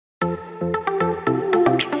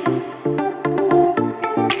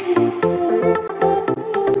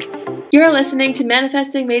You're listening to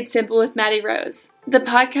Manifesting Made Simple with Maddie Rose, the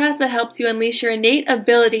podcast that helps you unleash your innate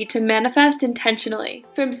ability to manifest intentionally.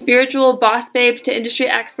 From spiritual boss babes to industry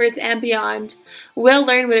experts and beyond, we'll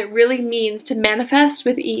learn what it really means to manifest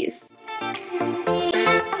with ease.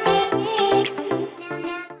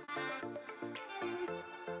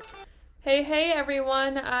 Hey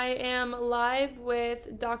everyone, I am live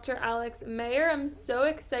with Dr. Alex Mayer. I'm so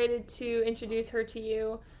excited to introduce her to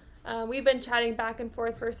you. We've been chatting back and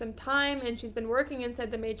forth for some time, and she's been working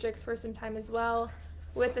inside the Matrix for some time as well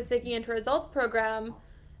with the Thinking into Results program.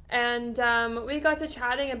 And we got to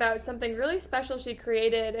chatting about something really special she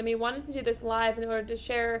created, and we wanted to do this live in order to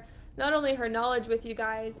share not only her knowledge with you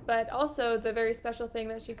guys, but also the very special thing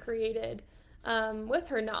that she created with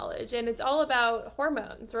her knowledge. And it's all about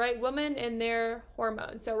hormones, right? Women and their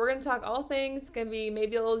hormones. So we're going to talk all things. It's going to be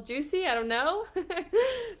maybe a little juicy, I don't know.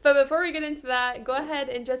 But before we get into that, go ahead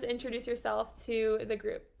and just introduce yourself to the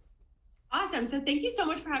group. Awesome. So thank you so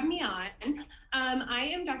much for having me on.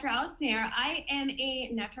 I am Dr. Alex Mayer. I am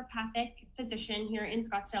a naturopathic physician here in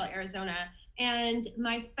Scottsdale, Arizona, and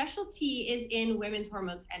my specialty is in women's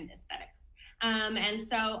hormones and aesthetics. And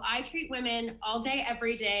so I treat women all day,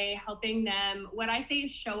 every day, helping them, what I say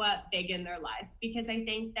is show up big in their life, because I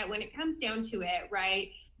think that when it comes down to it, right,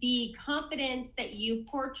 the confidence that you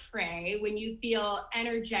portray when you feel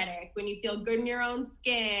energetic, when you feel good in your own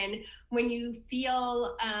skin, when you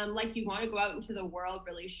feel like you want to go out into the world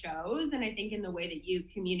really shows. And I think in the way that you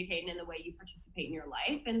communicate and in the way you participate in your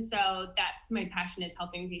life. And so that's my passion, is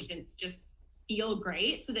helping patients just feel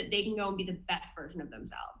great so that they can go and be the best version of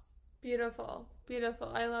themselves. Beautiful.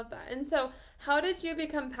 I love that. And so how did you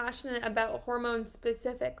become passionate about hormones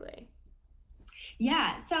specifically?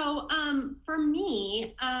 Yeah. So for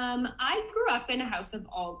me, I grew up in a house of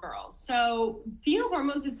all girls. So female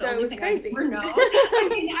hormones is the only thing I ever know. I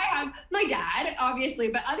mean, I have my dad, obviously,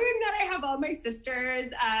 but other than that, I have all my sisters.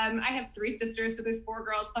 I have 3 sisters, so there's 4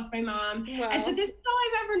 girls plus my mom. Wow. And so this is all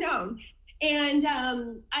I've ever known. And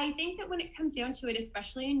I think that when it comes down to it,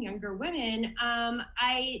 especially in younger women,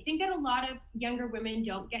 I think that a lot of younger women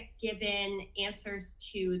don't get given answers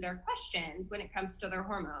to their questions when it comes to their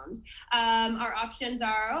hormones. Our options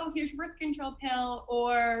are, oh, here's your birth control pill,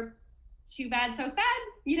 or too bad, so sad,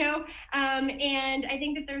 you know? And I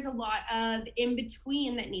think that there's a lot of in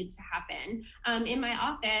between that needs to happen. In my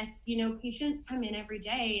office, you know, patients come in every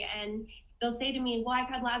day and they'll say to me, well, I've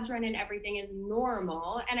had labs run and everything is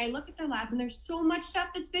normal. And I look at their labs and there's so much stuff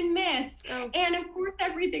that's been missed. Oh. And of course,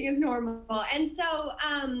 everything is normal. And so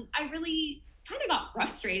I really kind of got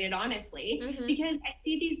frustrated, honestly, because I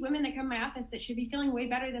see these women that come to my office that should be feeling way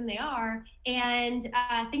better than they are. And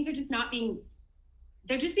things are just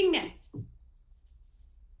they're just being missed.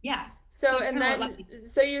 Yeah. So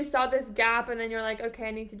you saw this gap and then you're like, okay,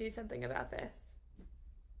 I need to do something about this.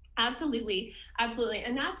 Absolutely.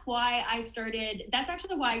 And that's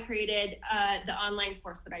actually why I created the online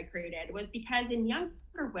course that I created, was because in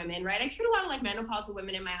younger women, right, I treat a lot of like menopausal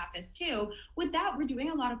women in my office too. With that, we're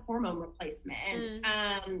doing a lot of hormone replacement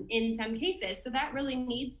in some cases. So that really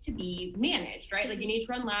needs to be managed, right? Like you need to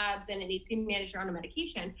run labs and it needs to be managed on a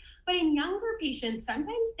medication. But in younger patients,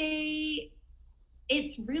 sometimes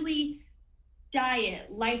it's really diet,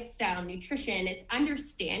 lifestyle, nutrition, it's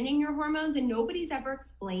understanding your hormones, and nobody's ever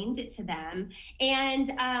explained it to them. And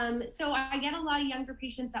so I get a lot of younger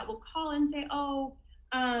patients that will call and say, oh,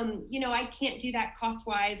 you know, I can't do that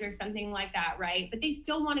cost-wise or something like that, right? But they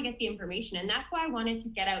still want to get the information. And that's why I wanted to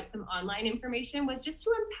get out some online information, was just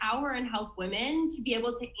to empower and help women to be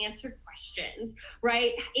able to answer questions,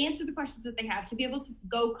 right? Answer the questions that they have, to be able to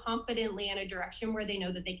go confidently in a direction where they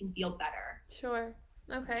know that they can feel better. Sure.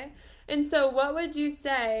 Okay. And so what would you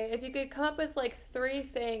say if you could come up with like 3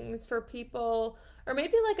 things for people, or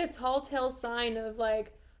maybe like a tall tale sign of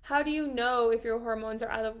like, how do you know if your hormones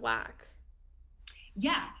are out of whack?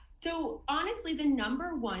 Yeah. So honestly, the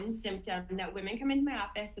number one symptom that women come into my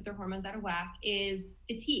office with their hormones out of whack is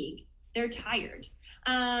fatigue. They're tired.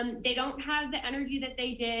 They don't have the energy that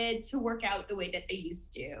they did to work out the way that they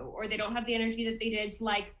used to, or they don't have the energy that they did to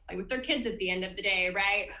like with their kids at the end of the day,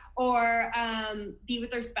 right? Or be with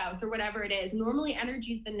their spouse or whatever it is. Normally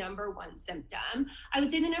energy is the number one symptom. I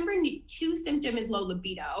would say the number 2 symptom is low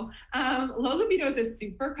libido. Low libido is a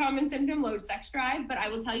super common symptom, low sex drive, but I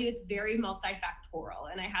will tell you it's very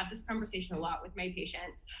multifactorial. And I have this conversation a lot with my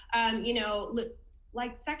patients. You know,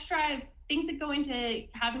 like sex drive, things that go into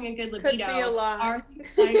having a good libido could be a lot. Are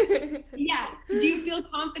like, yeah. Do you feel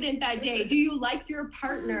confident that day? Do you like your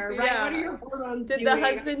partner? Right? Yeah. What are your hormones doing? Did the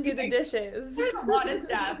husband do the dishes? There's a lot of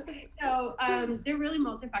stuff. So they're really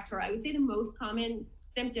multifactorial. I would say the most common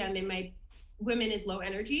symptom in my women is low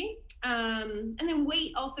energy. And then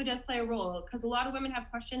weight also does play a role, because a lot of women have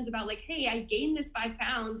questions about like, hey, I gained this 5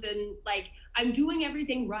 pounds and like I'm doing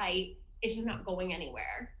everything right. It's just not going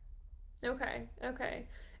anywhere. Okay.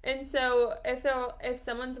 And so if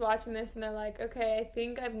someone's watching this and they're like, okay, I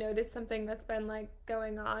think I've noticed something that's been like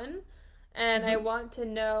going on, and I want to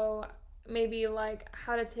know maybe like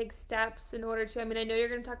how to take steps in order to, I mean, I know you're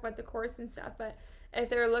going to talk about the course and stuff, but if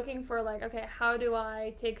they're looking for like, okay, how do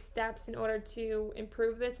I take steps in order to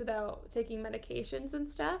improve this without taking medications and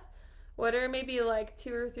stuff? What are maybe like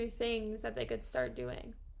 2 or 3 things that they could start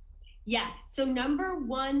doing? Yeah. So number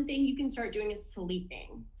one thing you can start doing is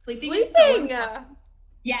sleeping. Sleeping.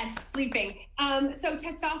 Yes, sleeping. So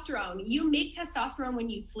testosterone, you make testosterone when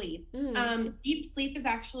you sleep. Deep sleep is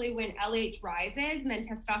actually when LH rises and then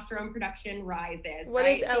testosterone production rises. What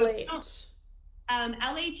is LH?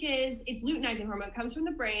 LH it's luteinizing hormone. It comes from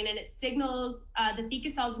the brain and it signals the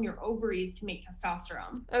theca cells in your ovaries to make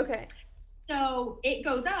testosterone. Okay. So it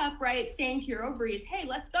goes up, right, saying to your ovaries, hey,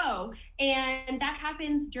 let's go. And that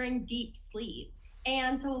happens during deep sleep.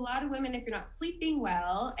 And so a lot of women, if you're not sleeping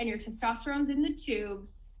well and your testosterone's in the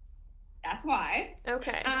tubes, that's why.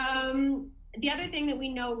 Okay. The other thing that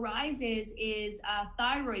we know rises is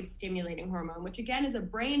thyroid stimulating hormone, which again is a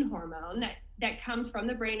brain hormone that comes from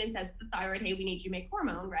the brain and says to the thyroid, hey, we need you to make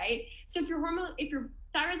hormone, right? So if your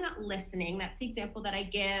thyroid's not listening, that's the example that I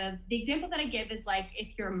give. The example that I give is like if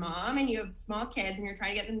you're a mom and you have small kids and you're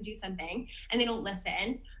trying to get them to do something and they don't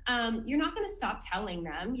listen, you're not going to stop telling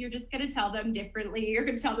them. You're just going to tell them differently. You're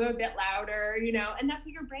going to tell them a bit louder, and that's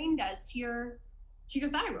what your brain does to your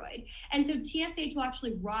thyroid. And so TSH will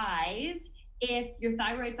actually rise if your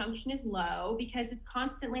thyroid function is low because it's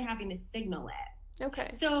constantly having to signal it.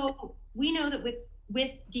 Okay. So we know that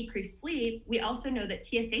with decreased sleep, we also know that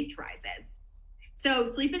TSH rises. So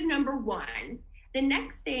sleep is number one. The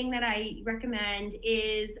next thing that I recommend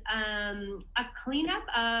is a cleanup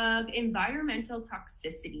of environmental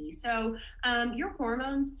toxicity. So your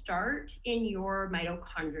hormones start in your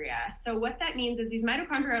mitochondria. So what that means is these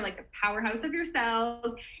mitochondria are like the powerhouse of your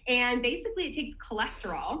cells, and basically it takes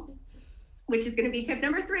cholesterol, which is going to be tip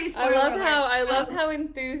number 3. I love how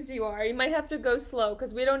enthused you are. You might have to go slow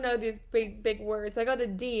because we don't know these big words. I got a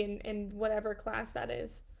D in whatever class that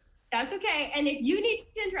is. That's okay. And if you need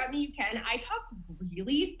to interrupt me, you can. I talk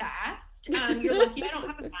really fast. You're lucky I don't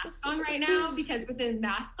have a mask on right now, because with a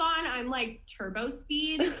mask on, I'm like turbo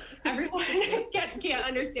speed. Everyone can't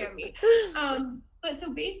understand me. But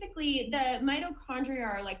so basically, the mitochondria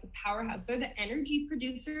are like the powerhouse. They're the energy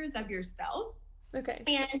producers of your cells. Okay.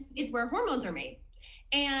 And it's where hormones are made.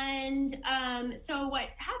 And so what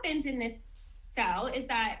happens in this cell is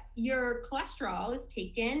that your cholesterol is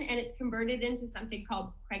taken and it's converted into something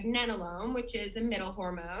called pregnenolone, which is a middle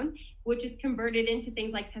hormone, which is converted into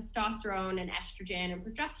things like testosterone and estrogen and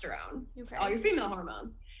progesterone, all your female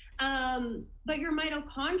hormones. But your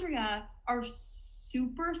mitochondria are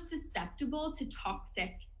super susceptible to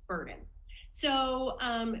toxic burden. So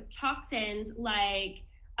toxins like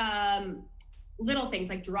little things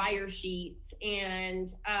like dryer sheets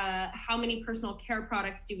and how many personal care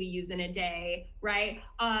products do we use in a day, right?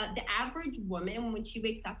 The average woman, when she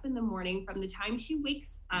wakes up in the morning, from the time she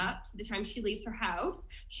wakes up to the time she leaves her house,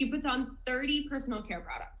 she puts on 30 personal care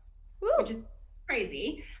products, which is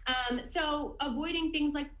crazy. So avoiding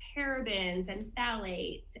things like parabens and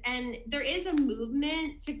phthalates. And there is a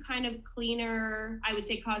movement to kind of cleaner, I would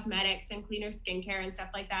say, cosmetics and cleaner skincare and stuff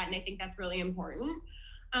like that. And I think that's really important.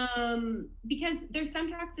 Because there's some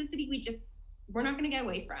toxicity we're not going to get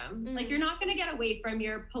away from. Like, you're not going to get away from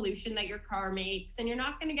your pollution that your car makes, and you're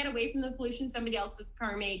not going to get away from the pollution somebody else's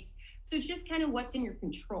car makes. So it's just kind of what's in your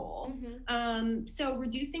control. So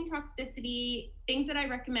reducing toxicity, things that I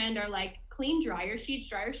recommend are like clean dryer sheets.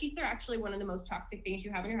 Dryer sheets are actually one of the most toxic things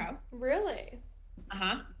you have in your house. Really?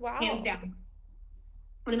 Wow. Hands down.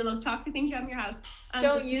 One of the most toxic things you have in your house.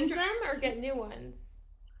 Don't use them or get new ones?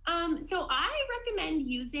 So I recommend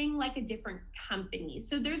using like a different company.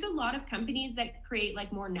 So there's a lot of companies that create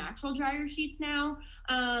like more natural dryer sheets now.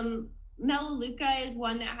 Melaleuca is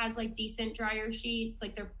one that has like decent dryer sheets.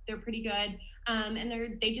 Like they're pretty good.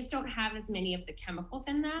 And they just don't have as many of the chemicals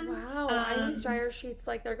in them. Wow. I use dryer sheets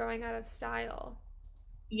like they're going out of style.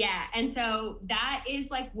 Yeah. And so that is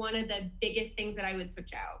like one of the biggest things that I would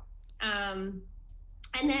switch out.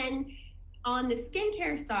 And then on the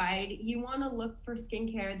skincare side, you want to look for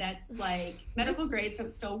skincare that's like medical grade, so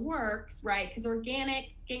it still works, right? Because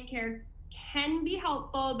organic skincare can be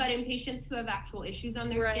helpful, but in patients who have actual issues on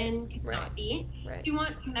their skin, cannot be. So you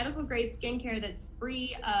want medical grade skincare that's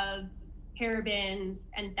free of parabens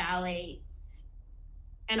and phthalates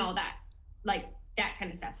and all that, like that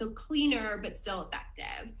kind of stuff. So cleaner, but still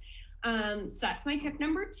effective. So that's my tip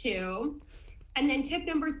number 2. And then tip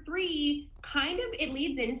number 3, kind of, it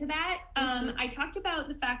leads into that. I talked about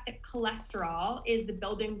the fact that cholesterol is the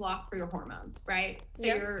building block for your hormones, right? So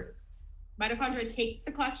your mitochondria takes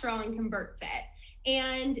the cholesterol and converts it.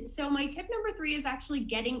 And so my tip number 3 is actually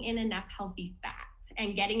getting in enough healthy fats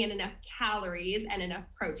and getting in enough calories and enough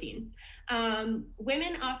protein.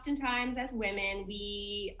 Women, oftentimes as women,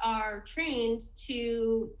 we are trained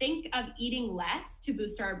to think of eating less to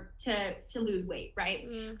boost to lose weight, right?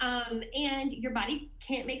 And your body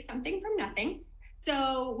can't make something from nothing.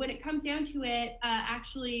 So when it comes down to it,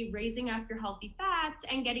 actually raising up your healthy fats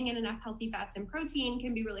and getting in enough healthy fats and protein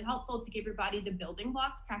can be really helpful to give your body the building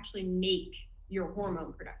blocks to actually make your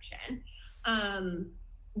hormone production.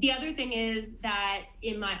 The other thing is that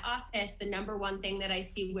in my office, the number one thing that I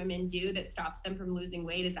see women do that stops them from losing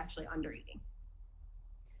weight is actually undereating.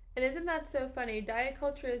 And isn't that so funny? Diet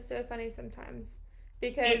culture is so funny sometimes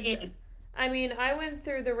because, I mean, I went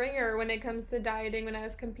through the ringer when it comes to dieting when I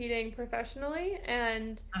was competing professionally.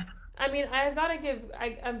 And I mean, I've got to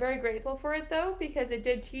I'm very grateful for it though, because it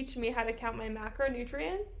did teach me how to count my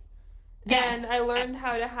macronutrients. Yes. And I learned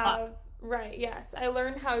how to have, I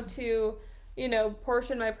learned how to,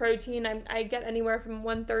 portion my protein. I get anywhere from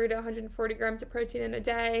 130 to 140 grams of protein in a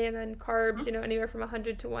day, and then carbs, anywhere from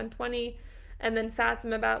 100 to 120, and then fats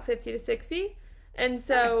I'm about 50 to 60. And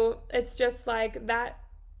so it's just like that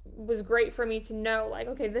was great for me to know, like,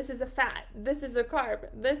 okay, this is a fat, this is a carb,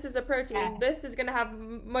 this is a protein, this is going to have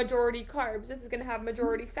majority carbs, this is going to have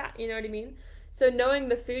majority fat, you know what I mean? So knowing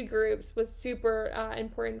the food groups was super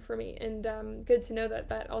important for me, and good to know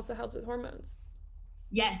that also helps with hormones.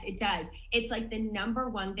 Yes, it does. It's like the number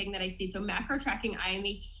one thing that I see. So macro tracking, I am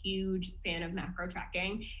a huge fan of macro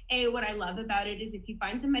tracking. What I love about it is if you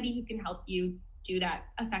find somebody who can help you do that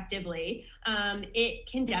effectively,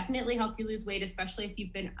 it can definitely help you lose weight, especially if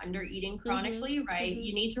you've been under eating chronically, right?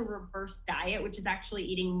 You need to reverse diet, which is actually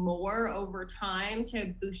eating more over time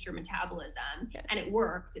to boost your metabolism. And it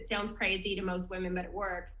works. It sounds crazy to most women, but it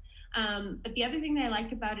works. But the other thing that I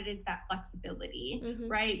like about it is that flexibility,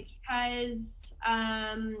 right? Because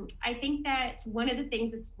I think that one of the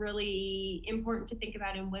things that's really important to think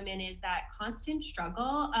about in women is that constant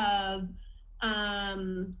struggle of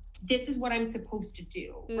this is what I'm supposed to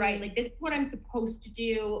do, right? Like this is what I'm supposed to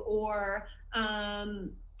do, or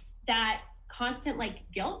that constant like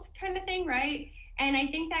guilt kind of thing, right? And I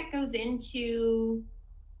think that goes into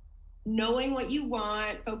knowing what you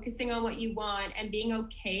want, focusing on what you want, and being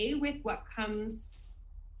okay with what comes,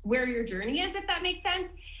 where your journey is, if that makes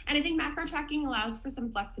sense. And I think macro tracking allows for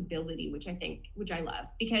some flexibility, which I love,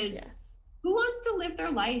 because who wants to live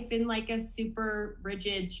their life in like a super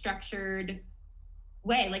rigid, structured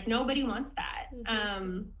way? Like nobody wants that.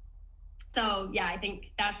 So yeah, I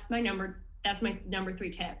think that's my number 3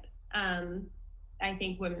 tip. I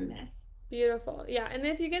think women miss. Beautiful. Yeah. And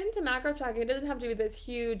if you get into macro tracking, it doesn't have to be this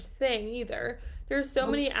huge thing either. There's so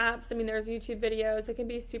many apps. I mean, there's YouTube videos. It can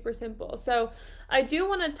be super simple. So I do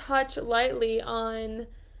want to touch lightly on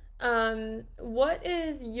what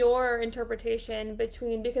is your interpretation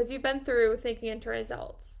because you've been through thinking into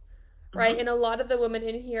results, right? And a lot of the women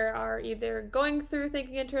in here are either going through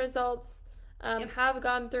thinking into results, have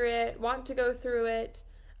gone through it, want to go through it,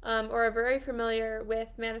 or are very familiar with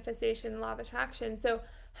manifestation, law of attraction. So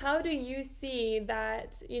how do you see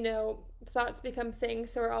that, thoughts become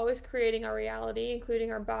things? So we're always creating our reality, including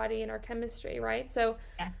our body and our chemistry, right? So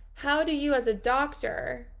how do you as a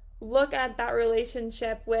doctor look at that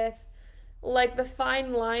relationship with like the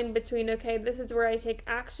fine line between, okay, this is where I take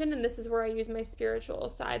action and this is where I use my spiritual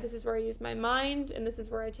side. This is where I use my mind and this is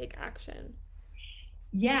where I take action.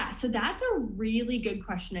 Yeah, so that's a really good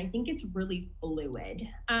question. I think it's really fluid.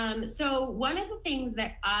 So one of the things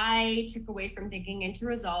that I took away from thinking into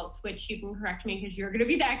results, which you can correct me because you're going to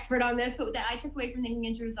be the expert on this, but that I took away from thinking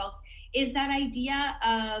into results is that idea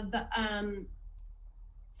of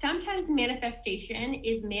sometimes manifestation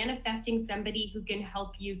is manifesting somebody who can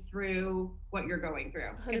help you through what you're going through,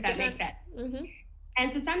 100%. If that makes sense. And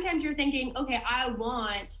so sometimes you're thinking, okay, I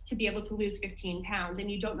want to be able to lose 15 pounds and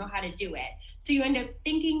you don't know how to do it. So you end up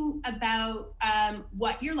thinking about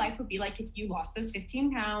what your life would be like if you lost those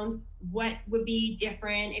 15 pounds, what would be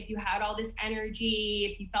different if you had all this energy,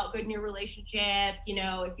 if you felt good in your relationship,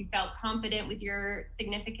 if you felt confident with your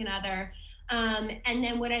significant other. And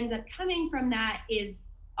then what ends up coming from that is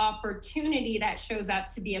opportunity that shows up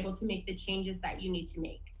to be able to make the changes that you need to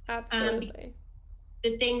make. Absolutely.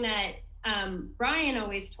 The thing that Brian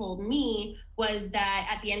always told me was that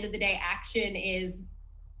at the end of the day, action is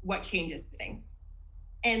what changes things.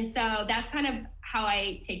 And so that's kind of how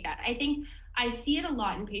I take that. I think I see it a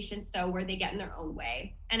lot in patients though, where they get in their own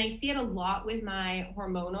way. And I see it a lot with my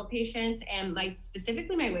hormonal patients and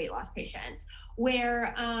specifically my weight loss patients,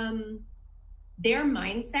 where their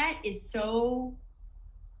mindset is so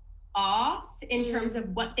off in terms of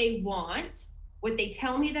what they want, what they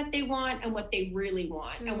tell me that they want, and what they really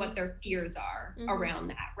want, and what their fears are around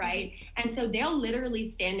that, right? And so they'll literally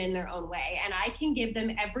stand in their own way, and I can give them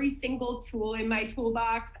every single tool in my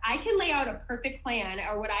toolbox. I can lay out a perfect plan,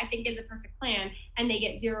 or what I think is a perfect plan, and they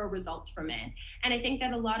get zero results from it. And I think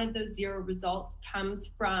that a lot of those zero results comes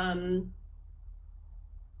from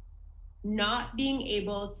not being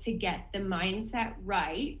able to get the mindset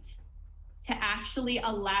right to actually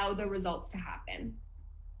allow the results to happen.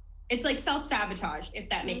 It's like self-sabotage, if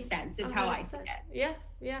that makes sense, is 100%. How I see it.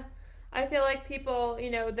 Yeah. I feel like people,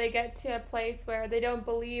 they get to a place where they don't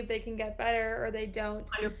believe they can get better, or they don't.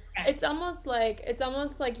 100%. It's almost like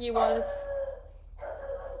you want to.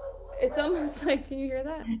 It's almost like, can you hear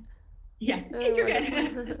that? Yeah, you're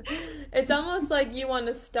good. It's almost like you want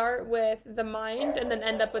to start with the mind and then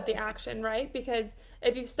end up with the action, right? Because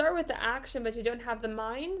if you start with the action but you don't have the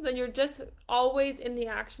mind, then you're just always in the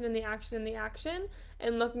action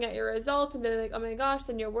and looking at your results and being like, oh my gosh,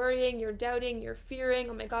 then you're worrying, you're doubting, you're fearing,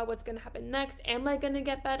 oh my God, what's going to happen next? Am I going to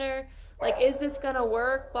get better? Like, is this going to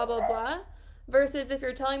work? Blah, blah, blah. Versus if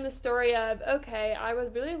you're telling the story of, okay, I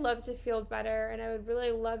would really love to feel better, and I would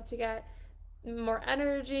really love to get more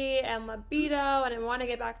energy and libido, and I want to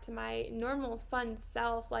get back to my normal fun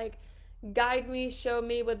self, like, guide me, show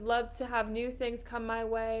me, would love to have new things come my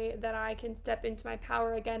way that I can step into my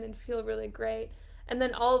power again and feel really great. And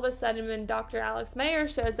then all of a sudden when Dr. Alex Mayer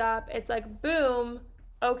shows up, it's like, boom,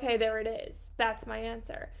 okay, there it is, that's my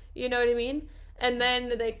answer. You know what I mean? And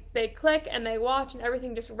then they click and they watch, and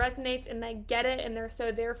everything just resonates, and they get it, and they're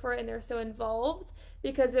so there for it, and they're so involved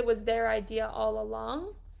because it was their idea all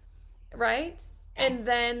along. Right? Yes. And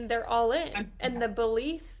then they're all in, and the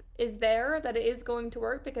belief is there that it is going to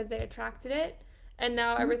work because they attracted it, and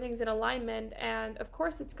now everything's in alignment, and of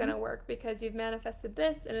course it's going to work because you've manifested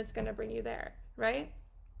this, and it's going to bring you there, right?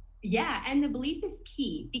 Yeah, and the belief is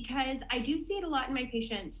key, because I do see it a lot in my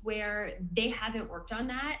patients where they haven't worked on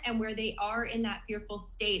that, and where they are in that fearful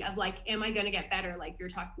state of like, am I going to get better, like you're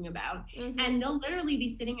talking about? And they'll literally be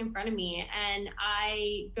sitting in front of me, and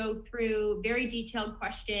I go through very detailed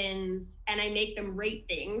questions, and I make them rate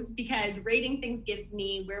things, because rating things gives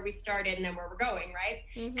me where we started and then where we're going, right?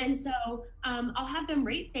 And so I'll have them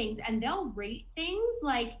rate things, and they'll rate things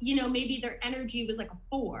like, maybe their energy was like a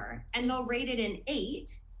 4, and they'll rate it an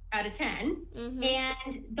 8 out of 10,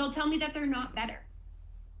 and they'll tell me that they're not better,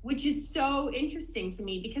 which is so interesting to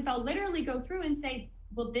me, because I'll literally go through and say,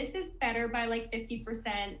 well, this is better by like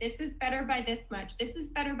 50%, this is better by this much, this is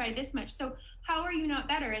better by this much, so how are you not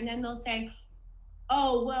better? And then they'll say,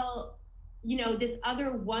 oh, well, this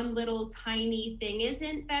other one little tiny thing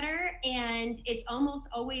isn't better. And it's almost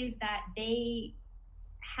always that they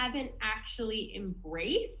haven't actually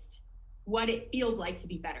embraced what it feels like to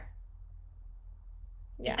be better.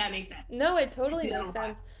 Yeah. If that makes sense. No, it totally makes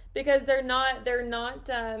sense, because they're not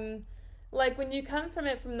like, when you come from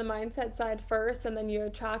it from the mindset side first, and then you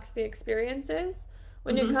attract the experiences,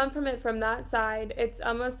 when you come from it from that side, it's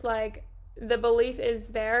almost like the belief is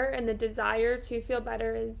there and the desire to feel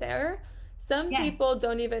better is there. Some people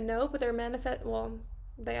don't even know, but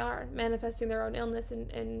they are manifesting their own illness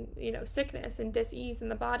and sickness and dis-ease in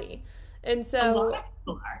the body. And so,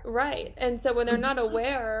 right. And so when they're not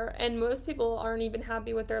aware, and most people aren't even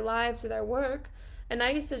happy with their lives or their work. And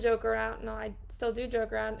I used to joke around, I still do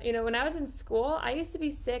joke around, when I was in school, I used to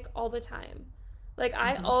be sick all the time. Like,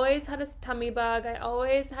 I always had a tummy bug. I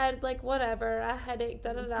always had, like, whatever, a headache,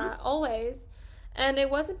 always. And it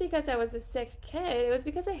wasn't because I was a sick kid. It was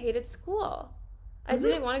because I hated school. I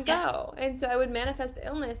didn't want to go. And so I would manifest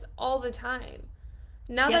illness all the time.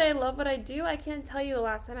 Now that I love what I do, I can't tell you the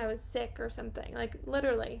last time I was sick or something. Like,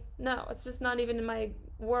 literally. No, it's just not even in my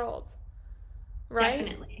world. Right?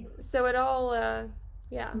 Definitely. So it all, And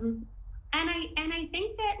I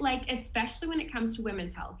think that, like, especially when it comes to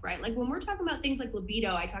women's health, right? Like, when we're talking about things like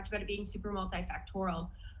libido, I talked about it being super multifactorial.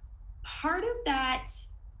 Part of that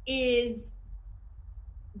is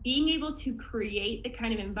being able to create the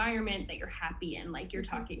kind of environment that you're happy in, like you're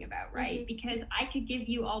talking about, right? Because I could give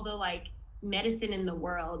you all the, like, medicine in the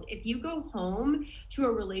world. If you go home to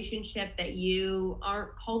a relationship that you aren't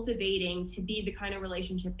cultivating to be the kind of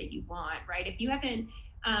relationship that you want, right? If you haven't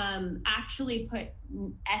actually put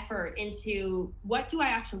effort into what do I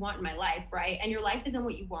actually want in my life, right? And your life isn't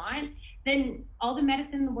what you want, then all the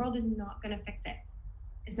medicine in the world is not going to fix it.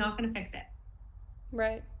 It's not going to fix it.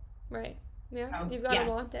 Right. Yeah, you've got to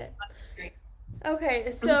want it.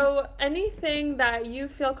 Okay, so anything that you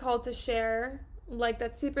feel called to share, like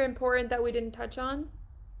that's super important that we didn't touch on?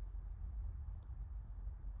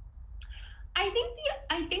 I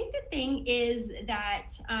think the thing is that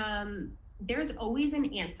there's always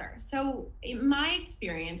an answer. So in my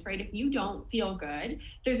experience, right, if you don't feel good,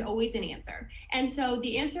 there's always an answer. And so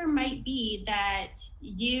the answer might be that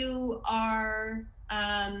you are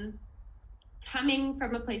coming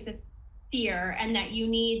from a place of fear, and that you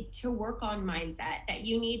need to work on mindset, that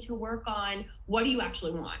you need to work on what do you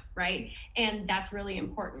actually want, right? And that's really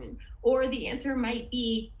important. Or the answer might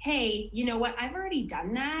be, hey, you know what, I've already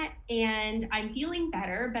done that and I'm feeling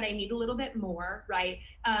better, but I need a little bit more, right?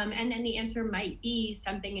 And then the answer might be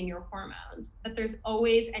something in your hormones, but there's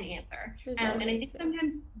always an answer. And I think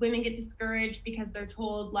sometimes women get discouraged because they're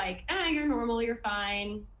told like, you're normal, you're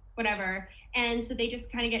fine, whatever. And so they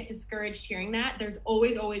just kind of get discouraged hearing that. There's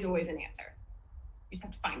always, always, always an answer. You just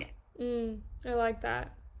have to find it. I like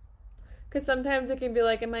that. Because sometimes it can be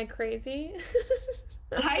like, am I crazy?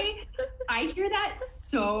 I hear that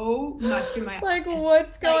so much in my like, office.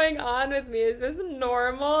 What's going on with me? Is this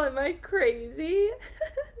normal? Am I crazy?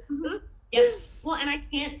 Mm-hmm. Yeah. Well, and I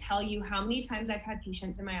can't tell you how many times I've had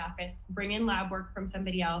patients in my office bring in lab work from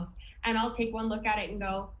somebody else, and I'll take one look at it and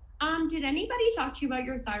go, did anybody talk to you about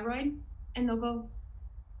your thyroid? And they'll go,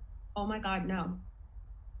 oh my God, no.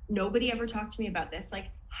 Nobody ever talked to me about this. Like,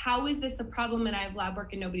 how is this a problem and I have lab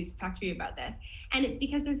work and nobody's talked to me about this? And it's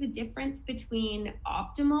because there's a difference between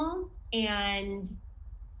optimal and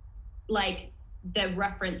like the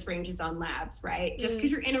reference ranges on labs, right? Just because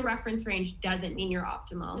you're in a reference range doesn't mean you're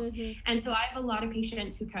optimal. And so I have a lot of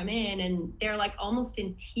patients who come in and they're like almost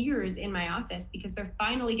in tears in my office because they're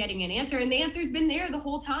finally getting an answer, and the answer's been there the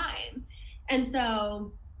whole time. And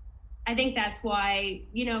so I think that's why,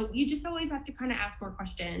 you just always have to kind of ask more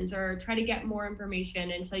questions or try to get more information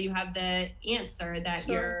until you have the answer that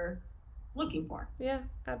you're looking for. Yeah,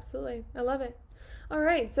 absolutely. I love it. All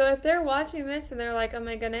right, so if they're watching this and they're like, oh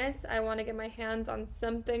my goodness, I want to get my hands on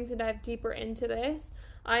something to dive deeper into this.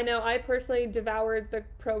 I know I personally devoured the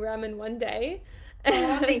program in one day.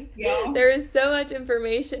 Oh, thank you. There is so much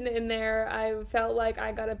information in there. I felt like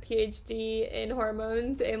I got a PhD in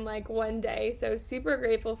hormones in like one day. So super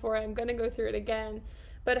grateful for it. I'm going to go through it again.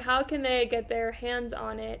 But how can they get their hands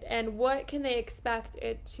on it, and what can they expect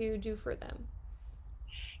it to do for them?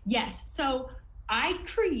 Yes. So I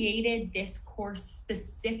created this course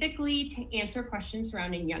specifically to answer questions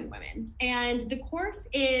surrounding young women. And the course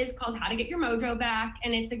is called How to Get Your Mojo Back.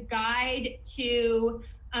 And it's a guide to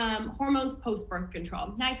hormones post-birth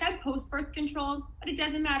control. Now I said post-birth control, but it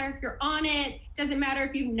doesn't matter if you're on it, doesn't matter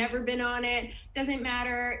if you've never been on it, doesn't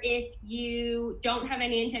matter if you don't have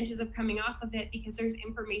any intentions of coming off of it, because there's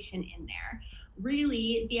information in there.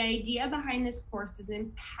 Really, the idea behind this course is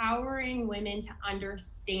empowering women to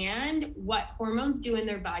understand what hormones do in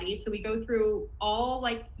their bodies. So we go through all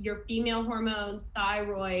like your female hormones,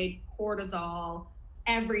 thyroid, cortisol,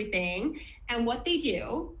 everything, and what they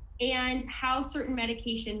do, and how certain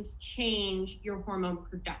medications change your hormone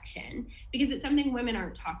production, because it's something women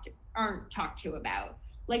aren't talked to about.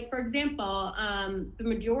 Like, for example, the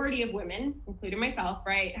majority of women, including myself,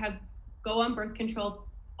 right, go on birth control.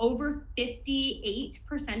 Over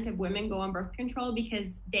 58% of women go on birth control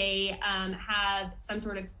because they have some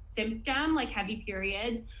sort of symptom, like heavy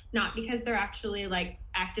periods, not because they're actually like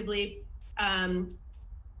actively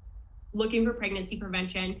looking for pregnancy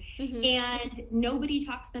prevention. And nobody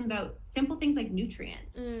talks to them about simple things like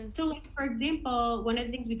nutrients. So like, for example, one of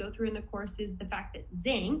the things we go through in the course is the fact that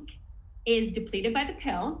zinc is depleted by the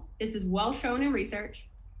pill. This is well shown in research.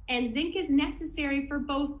 And zinc is necessary for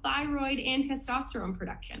both thyroid and testosterone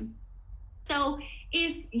production. So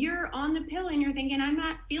if you're on the pill and you're thinking, I'm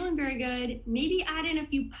not feeling very good, maybe add in a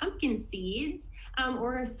few pumpkin seeds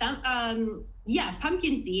or some,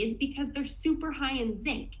 pumpkin seeds, because they're super high in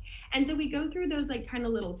zinc. And so we go through those like kind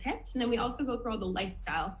of little tips. And then we also go through all the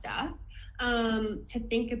lifestyle stuff to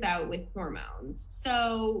think about with hormones.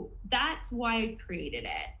 So that's why I created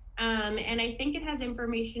it. And I think it has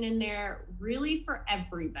information in there really for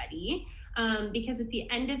everybody, because at the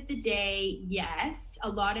end of the day, yes, a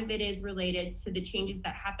lot of it is related to the changes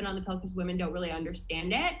that happen on the pill because women don't really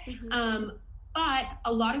understand it. But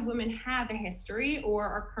a lot of women have a history or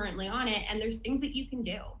are currently on it, and there's things that you can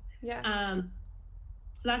do. Yeah.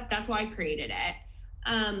 So that's why I created it.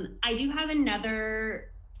 I do have another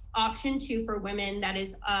option too for women that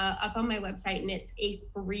is up on my website, and it's a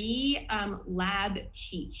free lab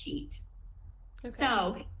cheat sheet.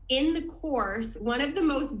 So in the course, one of the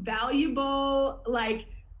most valuable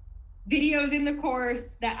videos in the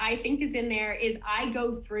course that I think is in there is I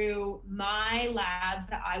go through my labs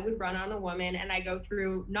that I would run on a woman, and I go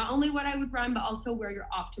through not only what I would run, but also where your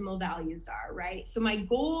optimal values are, right? So my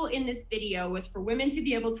goal in this video was for women to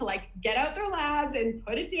be able to like get out their labs and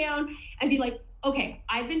put it down and be like, okay,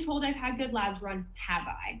 I've been told I've had good labs run, have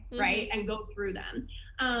I, right? And go through them.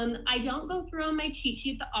 I don't go through on my cheat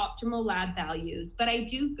sheet the optimal lab values, but I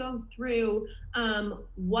do go through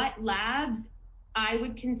what labs I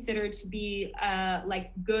would consider to be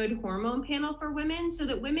like good hormone panel for women, so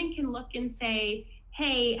that women can look and say,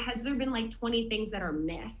 hey, has there been like 20 things that are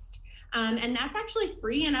missed? And that's actually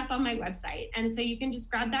free and up on my website. And so you can just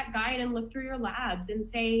grab that guide and look through your labs and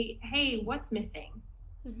say, hey, what's missing?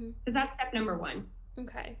 Because that's step number one.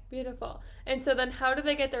 Okay, beautiful. And so then how do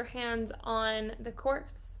they get their hands on the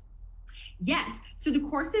course? Yes, so the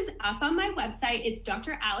course is up on my website. It's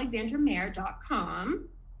dralexandramayer.com.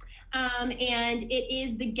 And it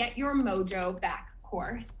is the Get Your Mojo Back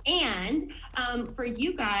course. And for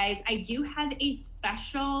you guys, I do have a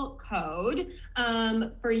special code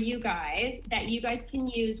for you guys that you guys can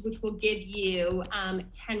use, which will give you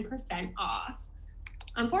 10% off.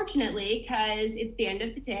 Unfortunately, because it's the end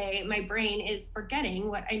of the day, my brain is forgetting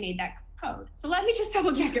what I made that code. So let me just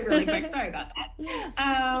double check it really quick. Sorry about that.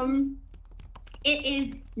 It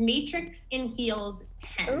is Matrix in Heels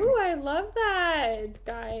 10. Oh, I love that,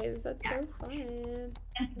 guys. That's so fun.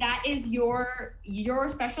 And that is your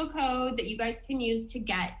special code that you guys can use to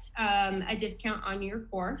get a discount on your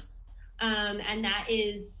course. And that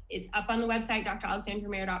is, it's up on the website,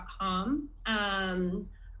 dralexandramayer.com.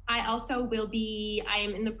 I also I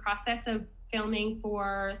am in the process of filming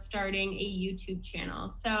for starting a YouTube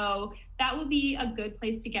channel. So that will be a good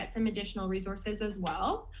place to get some additional resources as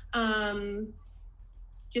well.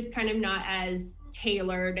 Just kind of not as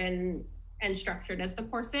tailored and structured as the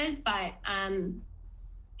course is, but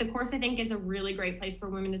the course I think is a really great place for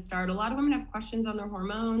women to start. A lot of women have questions on their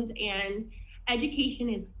hormones, and education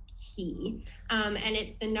is key. And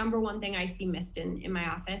it's the number one thing I see missed in my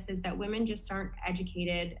office is that women just aren't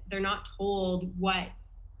educated. They're not told what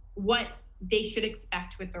they should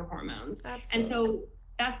expect with their hormones. Absolutely. And so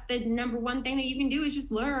that's the number one thing that you can do is just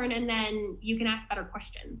learn, and then you can ask better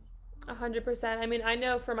questions. 100%. I mean, I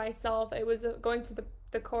know for myself, it was going through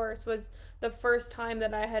the course was the first time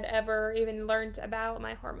that I had ever even learned about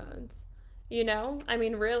my hormones. You know, I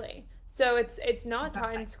mean, really. So it's not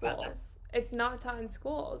taught in schools. It's not taught in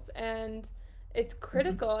schools, and it's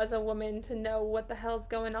critical as a woman to know what the hell's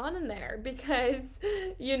going on in there, because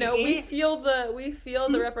you know we feel the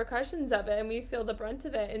repercussions of it, and we feel the brunt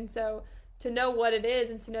of it, and so to know what it is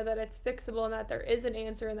and to know that it's fixable and that there is an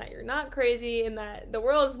answer and that you're not crazy and that the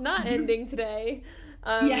world is not ending today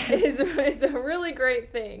is a really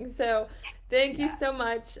great thing. So thank you so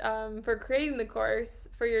much for creating the course,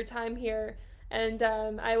 for your time here. And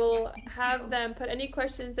I will have them put any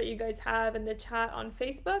questions that you guys have in the chat on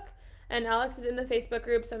Facebook. And Alex is in the Facebook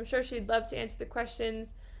group, so I'm sure she'd love to answer the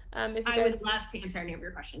questions. I would love to answer any of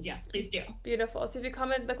your questions. Yes, please do. Beautiful. So if you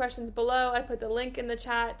comment the questions below, I put the link in the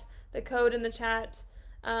chat, the code in the chat,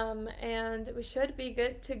 and we should be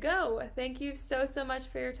good to go. Thank you so much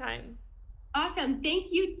for your time. Awesome.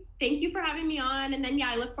 Thank you for having me on. And then,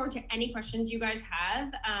 I look forward to any questions you guys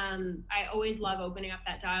have. I always love opening up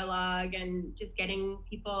that dialogue and just getting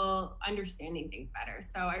people understanding things better.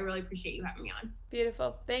 So I really appreciate you having me on.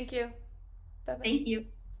 Beautiful. Thank you. Bye-bye. Thank you.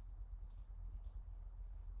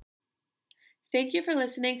 Thank you for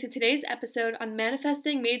listening to today's episode on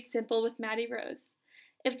Manifesting Made Simple with Maddie Rose.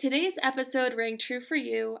 If today's episode rang true for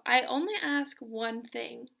you, I only ask one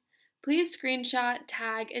thing. Please screenshot,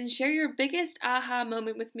 tag, and share your biggest aha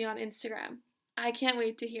moment with me on Instagram. I can't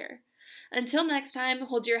wait to hear. Until next time,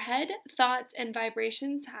 hold your head, thoughts, and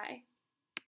vibrations high.